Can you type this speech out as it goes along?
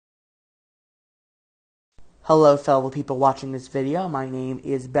Hello fellow people watching this video, my name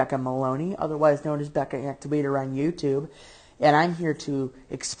is Becca Maloney, otherwise known as Becca Activator on YouTube, and I'm here to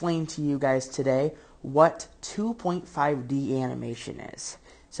explain to you guys today what 2.5D animation is.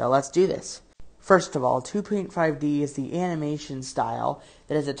 So let's do this. First of all, 2.5D is the animation style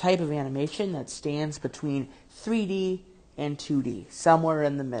that is a type of animation that stands between 3D and 2D, somewhere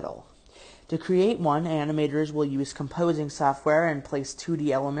in the middle. To create one, animators will use composing software and place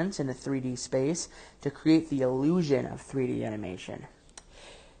 2D elements in a 3D space to create the illusion of 3D animation.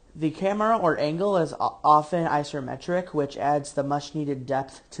 The camera or angle is often isometric, which adds the much-needed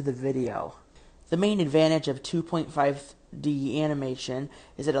depth to the video. The main advantage of 2.5D animation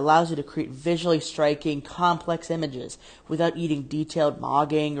is it allows you to create visually striking, complex images without needing detailed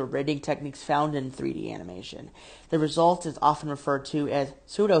mogging or rigging techniques found in 3D animation. The result is often referred to as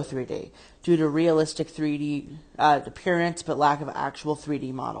pseudo-3D due to realistic 3D appearance but lack of actual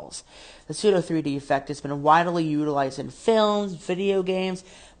 3D models. The pseudo-3D effect has been widely utilized in films, video games,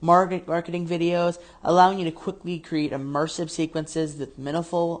 marketing videos, allowing you to quickly create immersive sequences with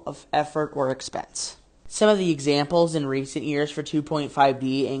minimal of effort or expense. Some of the examples in recent years for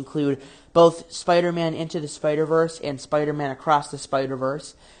 2.5D include both Spider-Man Into the Spiderverse and Spider-Man Across the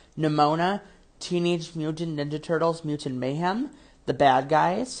Spiderverse, Nimona, Teenage Mutant Ninja Turtles Mutant Mayhem, The Bad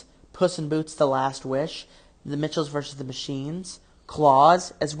Guys, Puss in Boots The Last Wish, The Mitchells vs. the Machines,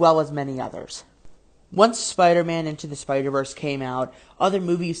 Claws, as well as many others. Once Spider-Man Into the Spider-Verse came out, other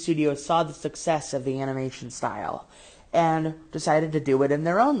movie studios saw the success of the animation style and decided to do it in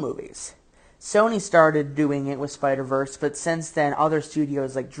their own movies. Sony started doing it with Spider-Verse, but since then other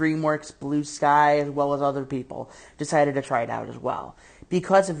studios like DreamWorks, Blue Sky, as well as other people decided to try it out as well.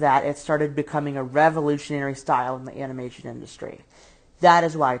 Because of that, it started becoming a revolutionary style in the animation industry. That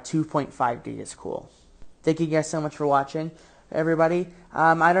is why 2.5D is cool. Thank you guys so much for watching, everybody.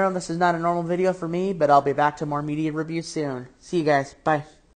 I don't know, this is not a normal video for me, but I'll be back to more media reviews soon. See you guys. Bye.